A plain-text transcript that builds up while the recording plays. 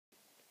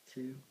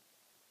2.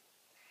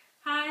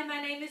 Hi,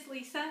 my name is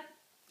Lisa,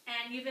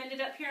 and you've ended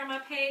up here on my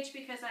page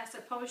because I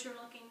suppose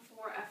you're looking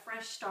for a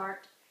fresh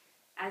start,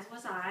 as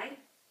was I.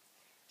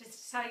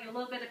 Just to tell you a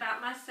little bit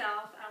about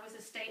myself, I was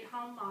a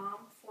stay-at-home mom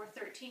for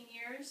 13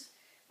 years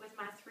with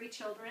my 3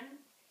 children,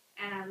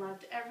 and I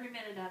loved every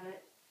minute of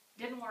it.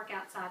 Didn't work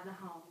outside the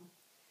home,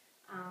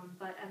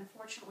 but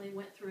unfortunately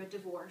went through a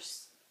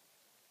divorce.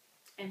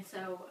 And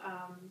so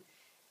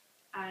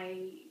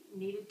I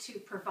needed to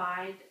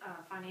provide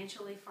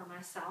financially for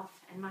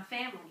myself and my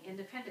family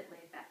independently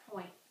at that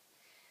point.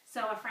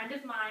 So a friend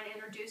of mine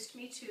introduced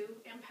me to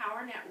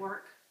Empower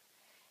Network,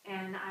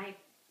 and I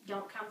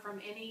don't come from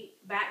any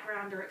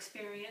background or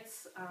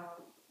experience,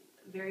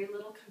 very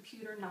little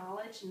computer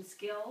knowledge and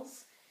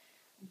skills,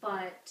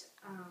 but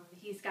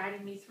he's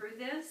guiding me through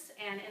this.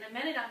 And in a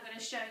minute I'm going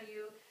to show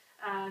you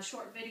a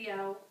short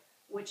video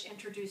which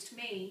introduced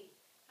me,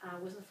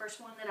 was the first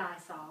one that I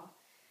saw.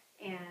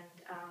 And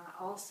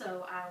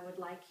also I would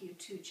like you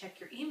to check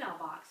your email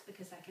box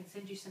because I can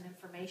send you some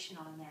information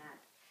on that.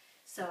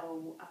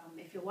 So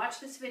if you watch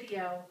this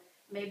video,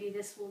 maybe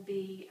this will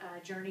be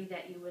a journey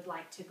that you would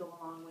like to go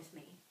along with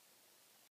me.